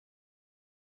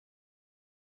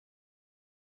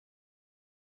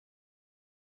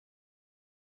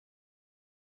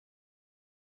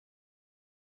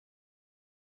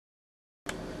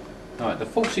Right, the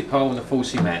Forcipol and the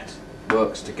Forcimat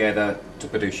works together to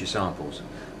produce your samples.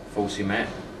 Forcimat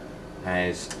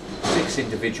has 6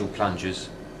 individual plungers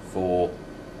for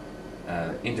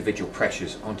individual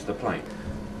pressures onto the plate.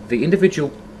 The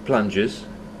individual plungers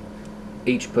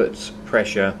each puts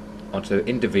pressure onto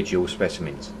individual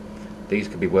specimens. These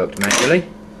can be worked manually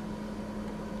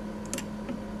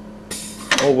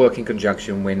or work in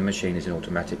conjunction when the machine is in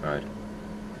automatic mode.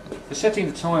 For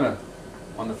setting the timer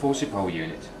on the Forcipol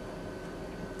unit,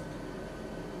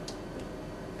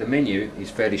 the menu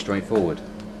is fairly straightforward.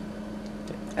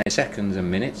 Add seconds and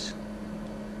minutes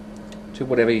to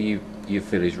whatever you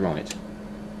feel is right.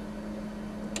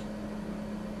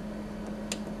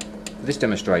 For this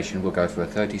demonstration we'll go for a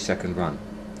 30-second run.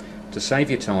 To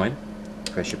save your time,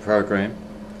 press your program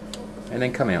and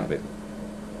then come out of it.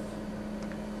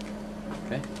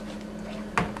 Okay.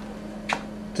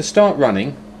 To start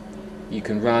running, you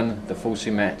can run the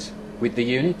Forcimat with the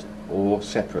unit or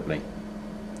separately.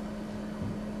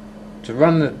 To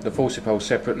run the Forcipol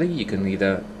separately, you can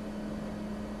either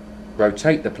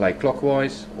rotate the plate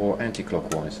clockwise or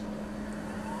anti-clockwise.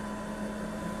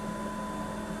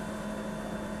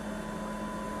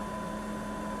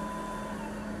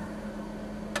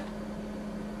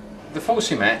 The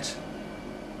Forcimat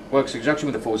works in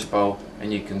conjunction with the Forcipol,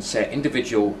 and you can set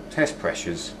individual test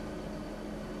pressures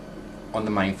on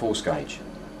the main force gauge.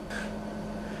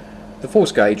 The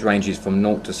force gauge ranges from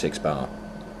 0 to 6 bar.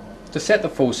 To set the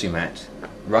Forcimat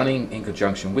running in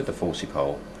conjunction with the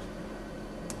Forcipol,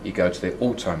 you go to the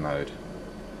auto mode.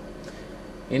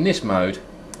 In this mode,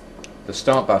 the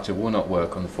start button will not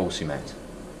work on the Forcimat.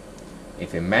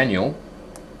 If in manual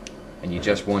and you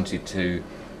just wanted to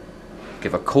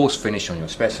give a coarse finish on your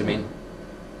specimen,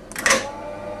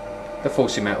 the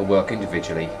Forcimat will work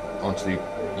individually onto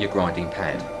your grinding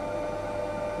pad.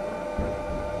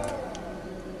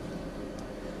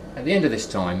 At the end of this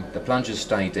time, the plungers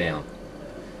stay down.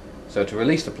 So to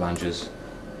release the plungers,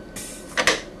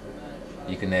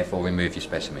 you can therefore remove your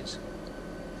specimens.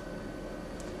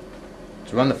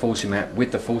 To run the Forcimat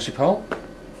with the Forcipol,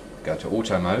 go to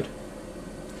auto mode.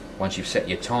 Once you've set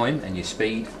your time and your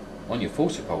speed on your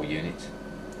Forcipol unit,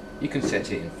 you can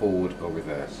set it in forward or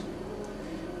reverse.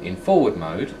 In forward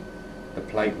mode, the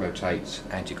plate rotates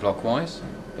anti-clockwise,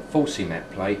 the Forcimat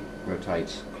plate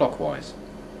rotates clockwise.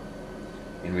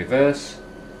 In reverse,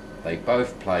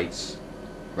 both plates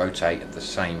rotate at the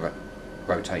same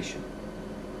rotation.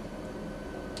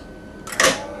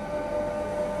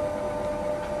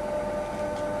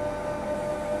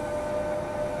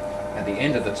 At the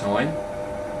end of the time,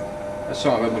 a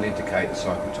siren will indicate the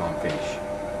cycle time finish.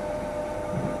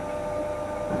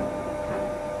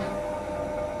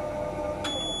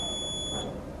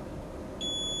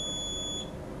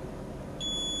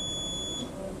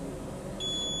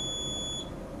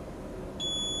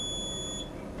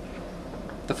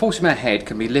 The Forcimat head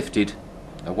can be lifted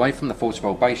away from the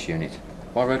Forcipol base unit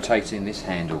by rotating this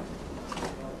handle.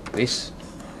 This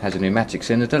has a pneumatic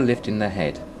cylinder lifting the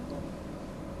head.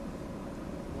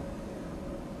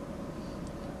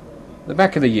 The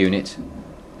back of the unit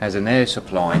has an air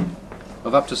supply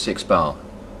of up to 6 bar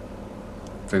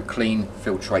through clean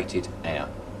filtrated air.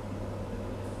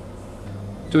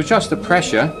 To adjust the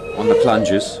pressure on the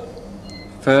plungers,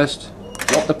 first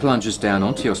drop the plungers down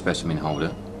onto your specimen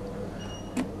holder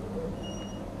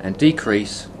and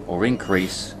decrease or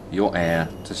increase your air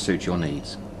to suit your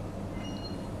needs.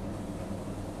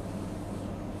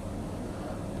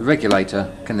 The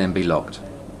regulator can then be locked.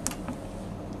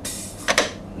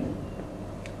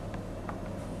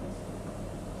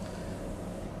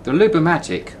 The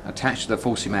Lubrimatic attached to the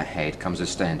Forcimat head comes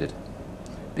as standard.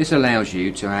 This allows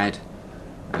you to add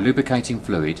a lubricating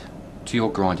fluid to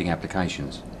your grinding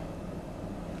applications.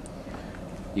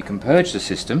 You can purge the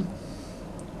system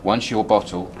once your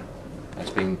bottle has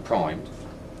been primed,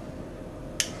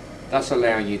 thus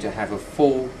allowing you to have a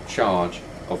full charge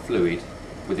of fluid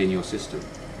within your system.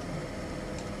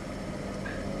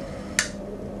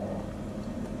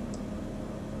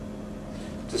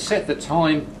 To set the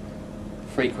time,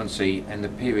 frequency and the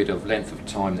period of length of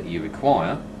time that you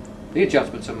require, the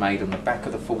adjustments are made on the back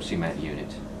of the Forcimat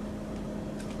unit.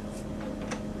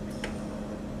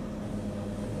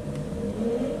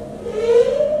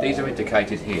 These are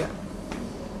indicated here.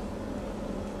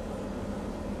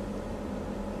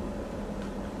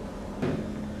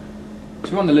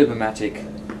 To run the Lubrimatic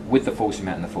with the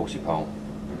Forcimat and the Forcipol,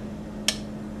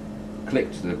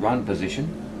 click to the run position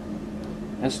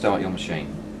and start your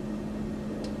machine.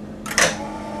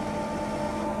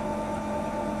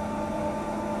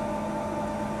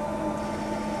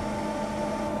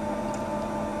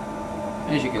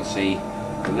 As you can see,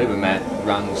 The Lubrimat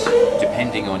runs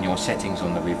depending on your settings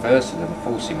on the reversal of the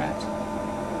Forcimat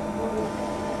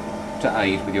to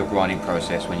aid with your grinding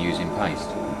process when using paste.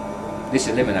 This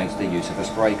eliminates the use of a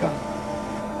spray gun.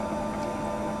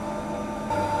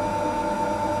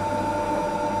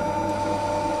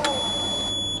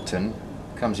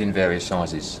 Comes in various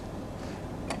sizes.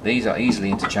 These are easily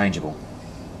interchangeable.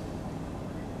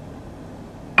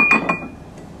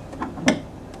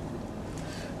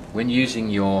 When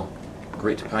using your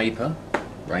grit paper,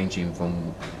 ranging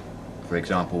from, for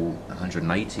example,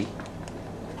 180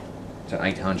 to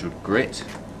 800 grit,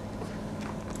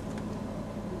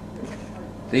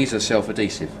 these are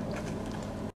self-adhesive.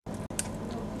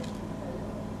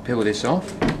 Peel this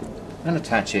off and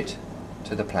attach it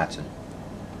to the platen.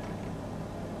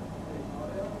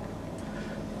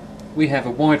 We have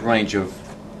a wide range of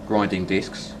grinding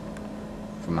discs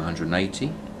from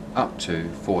 180 up to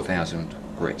 4000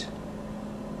 grit.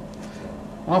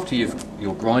 After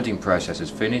your grinding process is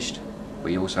finished,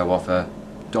 we also offer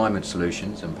diamond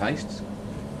solutions and pastes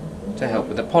to help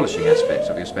with the polishing aspects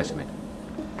of your specimen.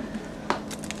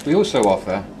 We also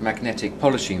offer magnetic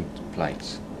polishing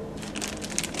plates.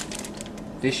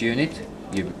 This unit,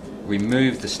 you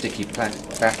remove the sticky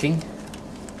backing,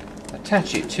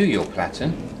 attach it to your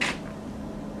platen.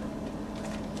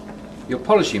 Your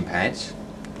polishing pads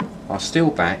are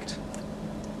still backed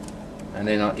and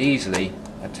then are easily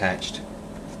attached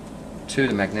to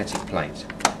the magnetic plate.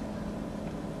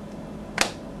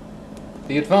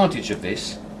 The advantage of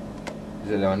this is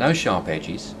that there are no sharp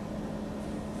edges,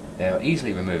 they are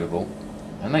easily removable,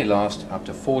 and they last up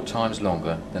to 4 times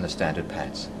longer than the standard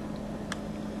pads.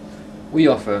 We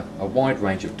offer a wide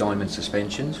range of diamond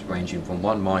suspensions ranging from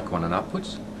 1 micron and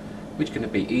upwards, which can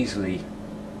be easily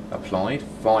applied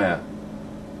via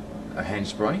a hand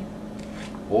spray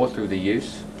or through the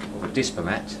use of a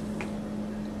dispomat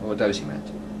or a dosimat.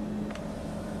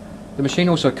 The machine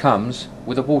also comes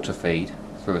with a water feed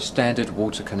through a standard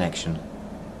water connection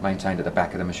maintained at the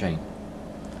back of the machine.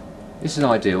 This is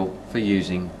ideal for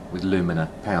using with lumina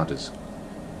powders.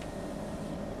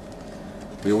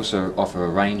 We also offer a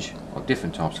range of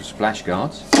different types of splash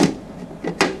guards.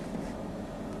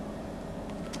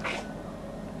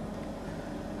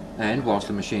 And whilst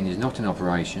the machine is not in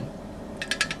operation,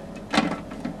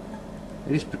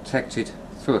 it is protected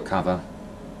through a cover,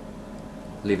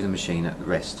 leaving the machine at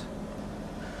rest.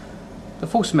 The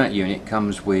Forcimat unit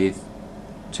comes with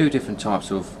 2 different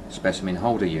types of specimen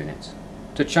holder units.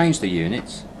 To change the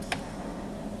units,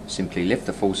 simply lift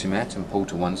the Forcimat and pull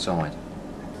to one side.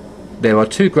 There are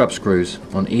 2 grub screws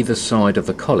on either side of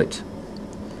the collet.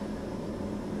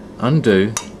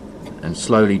 Undo and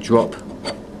slowly drop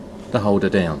the holder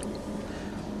down.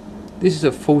 This is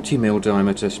a 40mm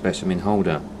diameter specimen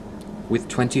holder with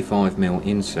 25mm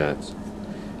inserts.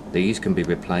 These can be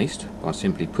replaced by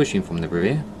simply pushing from the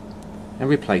rear and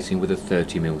replacing with a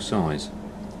 30mm size.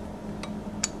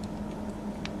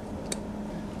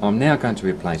 I'm now going to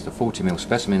replace the 40mm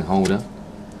specimen holder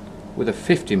with a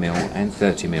 50mm and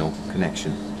 30mm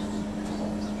connection.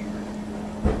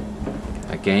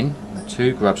 Again, the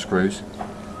 2 grub screws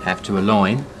have to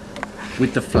align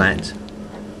with the flat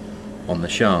on the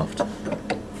shaft.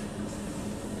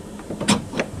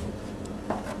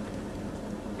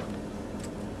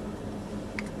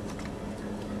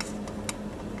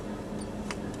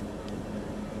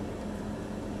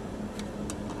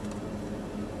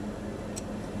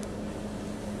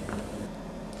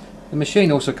 The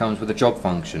machine also comes with a job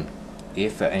function.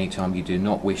 If at any time you do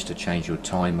not wish to change your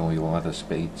time or your other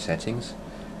speed settings,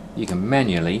 you can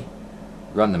manually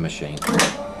run the machine.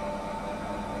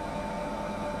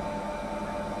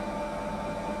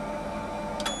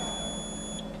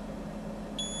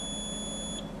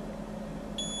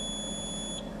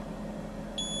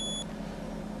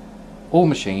 All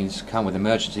machines come with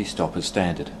emergency stop as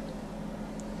standard.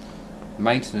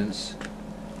 Maintenance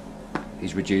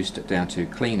is reduced down to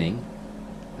cleaning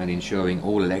and ensuring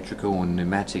all electrical and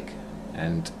pneumatic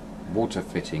and water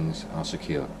fittings are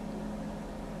secure.